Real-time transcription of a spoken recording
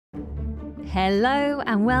Hello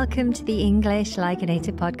and welcome to the English Like a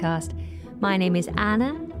Native podcast. My name is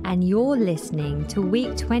Anna and you're listening to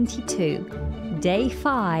week 22, day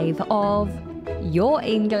 5 of Your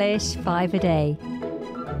English 5 a Day.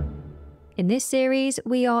 In this series,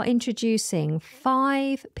 we are introducing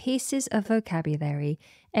 5 pieces of vocabulary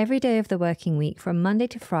every day of the working week from Monday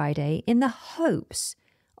to Friday in the hopes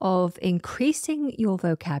of increasing your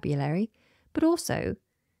vocabulary, but also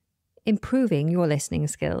improving your listening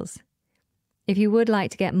skills. If you would like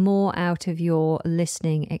to get more out of your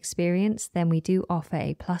listening experience, then we do offer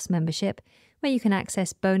a Plus membership where you can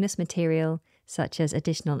access bonus material such as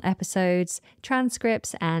additional episodes,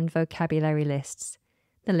 transcripts, and vocabulary lists.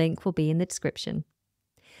 The link will be in the description.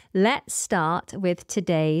 Let's start with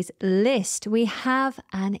today's list. We have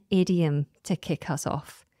an idiom to kick us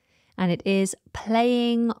off, and it is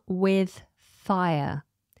playing with fire.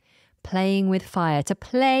 Playing with fire. To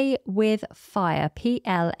play with fire,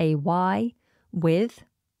 P-L-A-Y, with,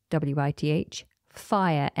 W-I-T-H,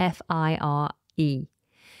 fire, F-I-R-E.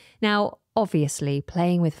 Now, obviously,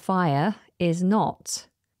 playing with fire is not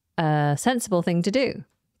a sensible thing to do,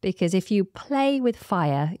 because if you play with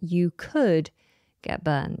fire, you could get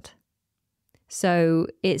burned. So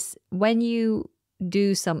it's when you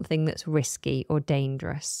do something that's risky or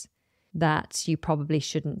dangerous that you probably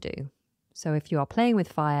shouldn't do. So if you are playing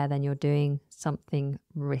with fire, then you're doing something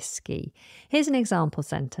risky. Here's an example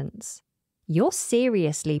sentence. You're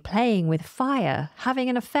seriously playing with fire, having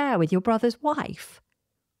an affair with your brother's wife.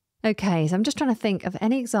 Okay, so I'm just trying to think of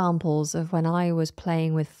any examples of when I was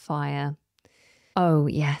playing with fire. Oh,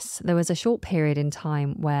 yes, there was a short period in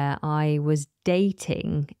time where I was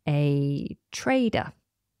dating a trader,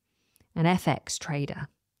 an FX trader,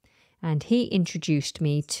 and he introduced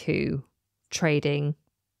me to trading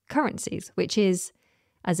currencies, which is,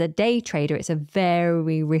 as a day trader, it's a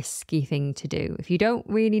very risky thing to do. If you don't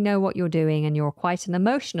really know what you're doing and you're quite an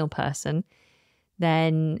emotional person,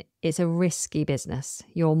 then it's a risky business.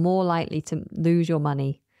 You're more likely to lose your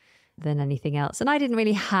money than anything else. And I didn't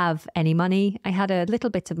really have any money. I had a little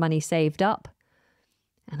bit of money saved up,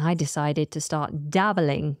 and I decided to start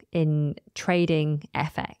dabbling in trading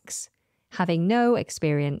FX, having no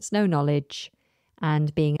experience, no knowledge,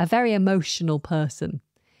 and being a very emotional person.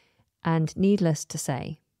 And needless to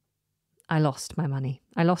say, I lost my money.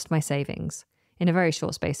 I lost my savings in a very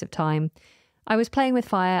short space of time. I was playing with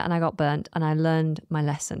fire and I got burnt, and I learned my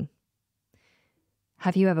lesson.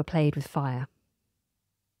 Have you ever played with fire?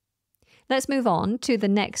 Let's move on to the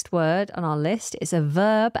next word on our list. It's a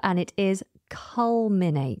verb and it is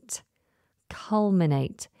culminate.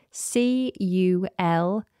 Culminate. C-U-L-M-I-N-A-T-E.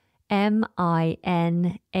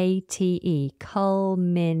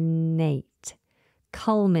 Culminate.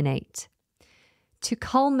 Culminate. To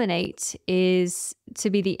culminate is to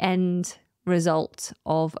be the end result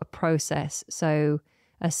of a process. So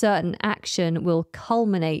a certain action will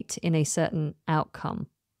culminate in a certain outcome.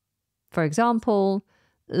 For example,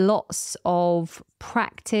 lots of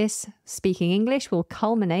practice speaking English will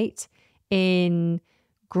culminate in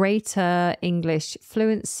greater English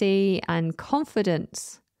fluency and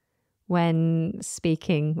confidence when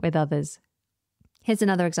speaking with others. Here's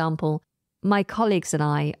another example. My colleagues and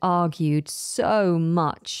I argued so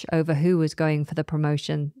much over who was going for the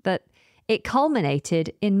promotion that it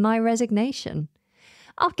culminated in my resignation.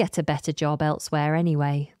 I'll get a better job elsewhere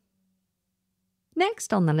anyway.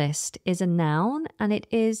 Next on the list is a noun, and it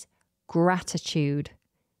is gratitude.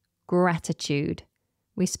 Gratitude.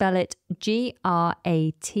 We spell it G-R-A-T-I-T-U-D-E.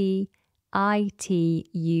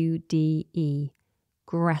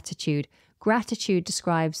 Gratitude. Gratitude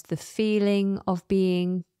describes the feeling of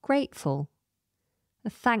being grateful,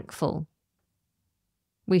 thankful.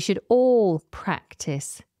 We should all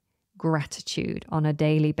practice gratitude on a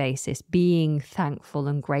daily basis, being thankful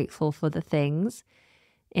and grateful for the things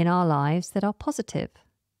in our lives that are positive.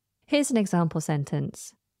 Here's an example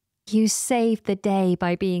sentence. You saved the day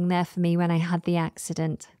by being there for me when I had the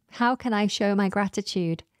accident. How can I show my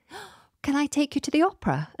gratitude? Can I take you to the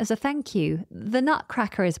opera as a thank you? The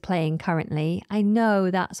Nutcracker is playing currently. I know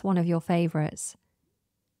that's one of your favourites.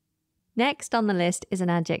 Next on the list is an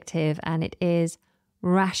adjective, and it is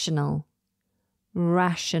rational.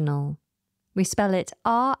 Rational. We spell it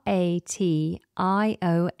R-A-T-I-O-N-A-L.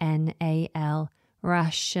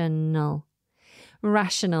 Rational.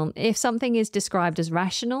 Rational. If something is described as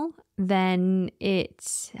rational, then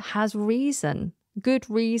it has reason, good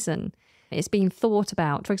reason. It's been thought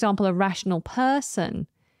about. For example, a rational person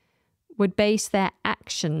would base their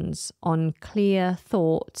actions on clear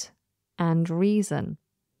thought and reason.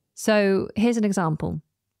 So here's an example.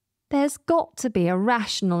 There's got to be a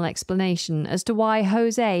rational explanation as to why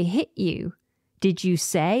Jose hit you. Did you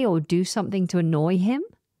say or do something to annoy him?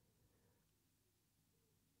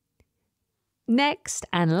 Next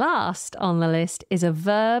and last on the list is a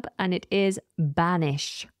verb, and it is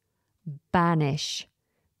banish. Banish.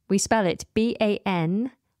 We spell it B-A-N-I-S-H.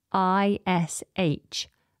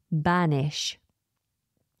 Banish.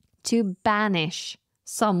 To banish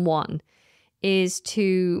someone is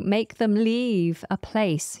to make them leave a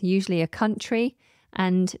place, usually a country,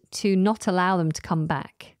 and to not allow them to come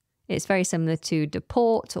back. It's very similar to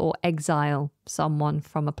deport or exile someone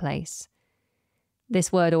from a place.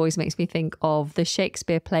 This word always makes me think of the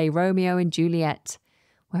Shakespeare play Romeo and Juliet,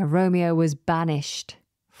 where Romeo was banished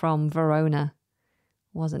from Verona,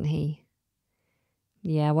 wasn't he?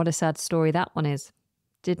 Yeah, what a sad story that one is.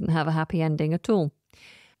 Didn't have a happy ending at all.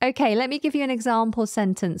 Okay, let me give you an example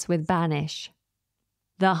sentence with banish.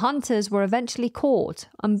 The hunters were eventually caught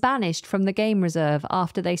and banished from the game reserve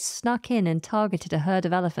after they snuck in and targeted a herd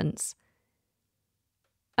of elephants.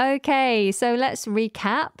 Okay, so let's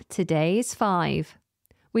recap today's 5.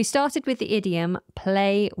 We started with the idiom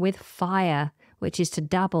play with fire, which is to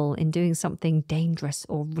dabble in doing something dangerous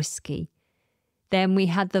or risky. Then we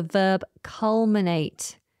had the verb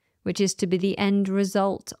culminate, which is to be the end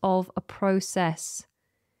result of a process.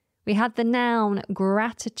 We had the noun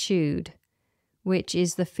gratitude, which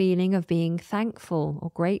is the feeling of being thankful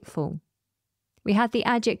or grateful. We had the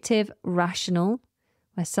adjective rational,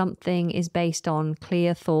 where something is based on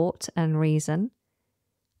clear thought and reason.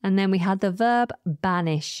 And then we had the verb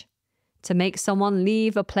banish, to make someone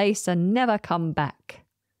leave a place and never come back.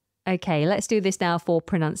 Okay, let's do this now for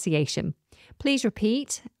pronunciation. Please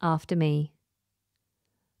repeat after me.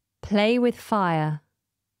 Play with fire.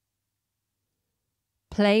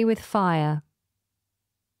 Play with fire.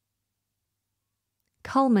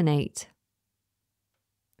 Culminate.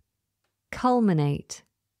 Culminate.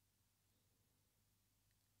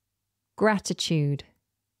 Gratitude.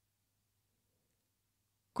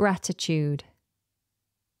 Gratitude.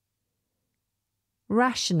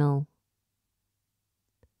 Rational.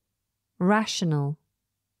 Rational.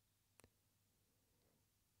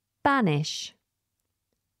 Banish.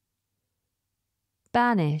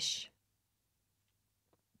 Banish.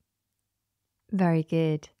 Very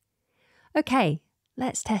good. Okay,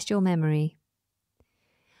 let's test your memory.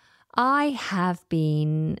 I have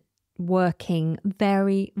been working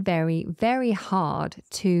very, very, very hard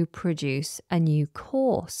to produce a new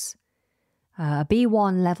course, a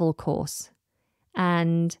B1 level course.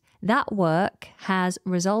 And that work has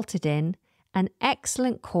resulted in an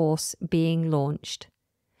excellent course being launched.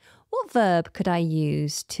 What verb could I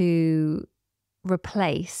use to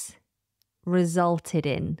replace resulted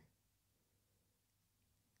in?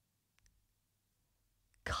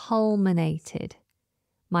 Culminated.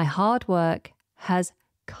 My hard work has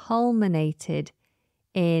culminated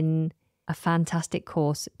in a fantastic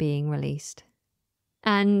course being released.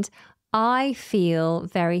 And I feel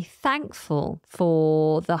very thankful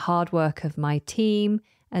for the hard work of my team,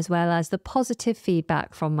 as well as the positive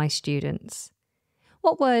feedback from my students.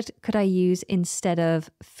 What word could I use instead of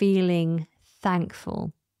feeling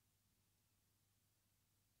thankful?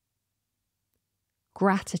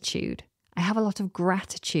 Gratitude. I have a lot of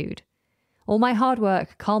gratitude. All my hard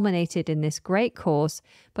work culminated in this great course,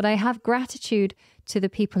 but I have gratitude to the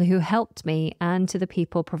people who helped me and to the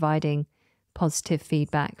people providing positive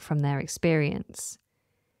feedback from their experience.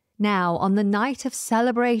 Now, on the night of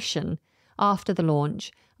celebration after the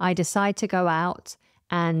launch, I decide to go out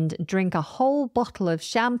and drink a whole bottle of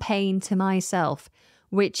champagne to myself,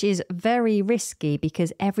 which is very risky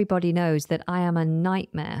because everybody knows that I am a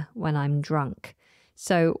nightmare when I'm drunk.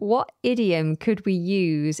 So what idiom could we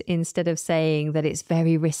use instead of saying that it's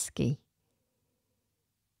very risky?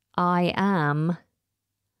 I am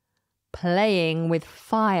playing with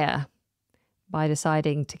fire by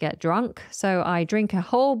deciding to get drunk. So I drink a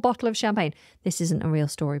whole bottle of champagne. This isn't a real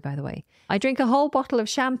story, by the way. I drink a whole bottle of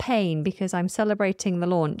champagne because I'm celebrating the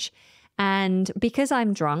launch. And because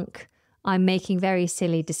I'm drunk, I'm making very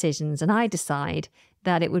silly decisions. And I decide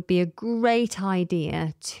that it would be a great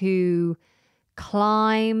idea to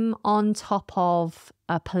climb on top of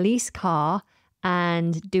a police car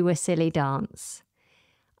and do a silly dance.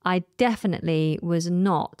 I definitely was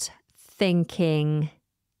not thinking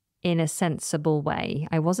in a sensible way.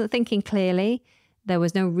 I wasn't thinking clearly. There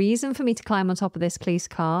was no reason for me to climb on top of this police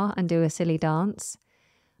car and do a silly dance.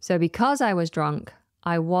 So because I was drunk,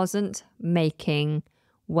 I wasn't making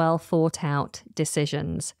well thought out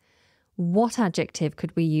decisions. What adjective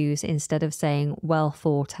could we use instead of saying well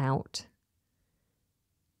thought out?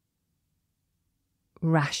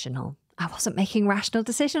 Rational. I wasn't making rational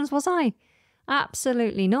decisions, was I?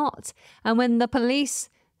 Absolutely not. And when the police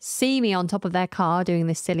see me on top of their car doing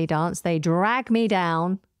this silly dance. They drag me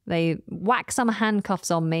down, they whack some handcuffs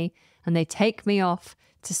on me, and they take me off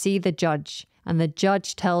to see the judge. And the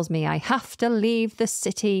judge tells me I have to leave the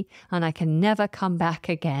city and I can never come back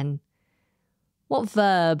again. What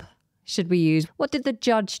verb should we use? What did the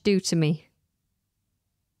judge do to me?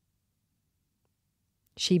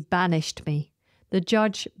 She banished me. The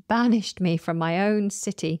judge banished me from my own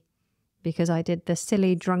city because I did the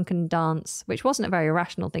silly drunken dance, which wasn't a very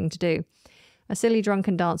rational thing to do. A silly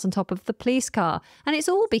drunken dance on top of the police car. And it's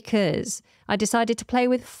all because I decided to play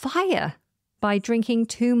with fire by drinking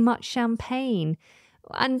too much champagne.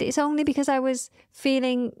 And it's only because I was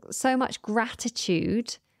feeling so much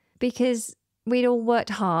gratitude because we'd all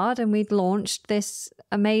worked hard and we'd launched this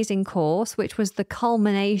amazing course, which was the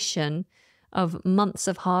culmination of months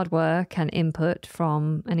of hard work and input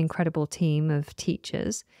from an incredible team of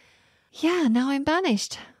teachers. Yeah, now I'm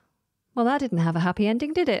banished. Well, that didn't have a happy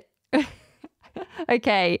ending, did it?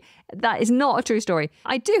 Okay, that is not a true story.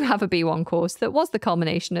 I do have a B1 course that was the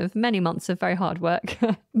culmination of many months of very hard work,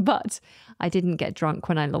 but I didn't get drunk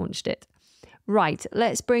when I launched it. Right,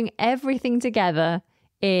 let's bring everything together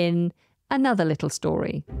in another little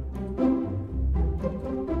story.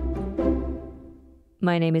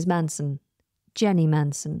 My name is Manson, Jenny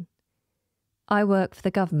Manson. I work for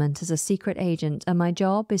the government as a secret agent, and my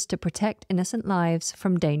job is to protect innocent lives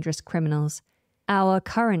from dangerous criminals. Our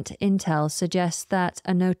current intel suggests that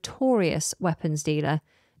a notorious weapons dealer,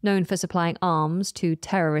 known for supplying arms to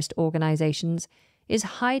terrorist organizations, is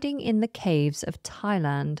hiding in the caves of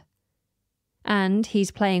Thailand. And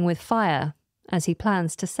he's playing with fire, as he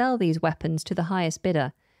plans to sell these weapons to the highest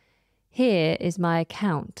bidder. Here is my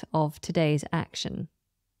account of today's action.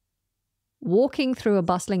 Walking through a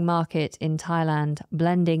bustling market in Thailand,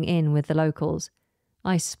 blending in with the locals,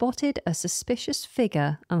 I spotted a suspicious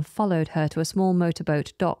figure and followed her to a small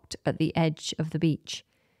motorboat docked at the edge of the beach.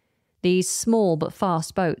 These small but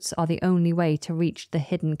fast boats are the only way to reach the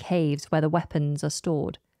hidden caves where the weapons are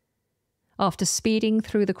stored. After speeding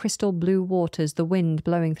through the crystal blue waters, the wind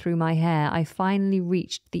blowing through my hair, I finally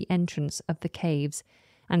reached the entrance of the caves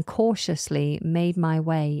and cautiously made my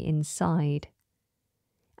way inside.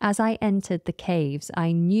 As I entered the caves,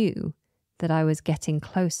 I knew that I was getting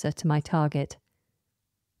closer to my target.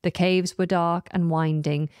 The caves were dark and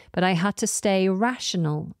winding, but I had to stay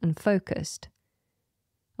rational and focused.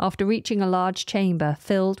 After reaching a large chamber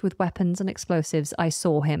filled with weapons and explosives, I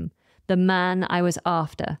saw him, the man I was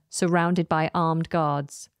after, surrounded by armed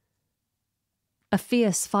guards. A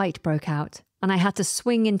fierce fight broke out, and I had to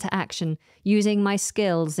swing into action, using my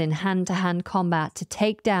skills in hand-to-hand combat to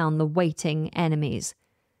take down the waiting enemies.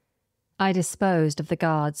 I disposed of the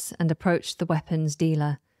guards and approached the weapons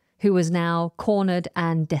dealer, who was now cornered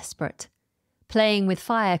and desperate. Playing with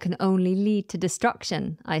fire can only lead to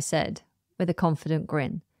destruction, I said, with a confident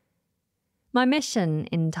grin. My mission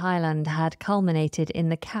in Thailand had culminated in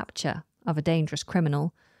the capture of a dangerous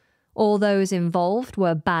criminal. All those involved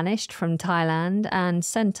were banished from Thailand and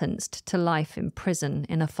sentenced to life in prison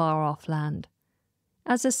in a far-off land.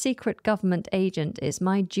 As a secret government agent, it's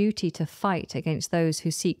my duty to fight against those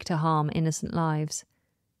who seek to harm innocent lives.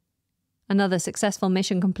 Another successful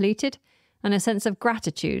mission completed, and a sense of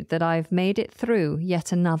gratitude that I've made it through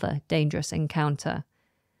yet another dangerous encounter.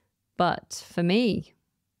 But for me,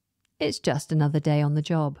 it's just another day on the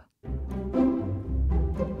job.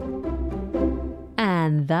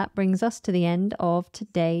 And that brings us to the end of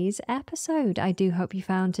today's episode. I do hope you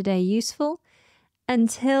found today useful.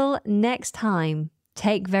 Until next time,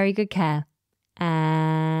 take very good care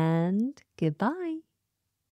and goodbye.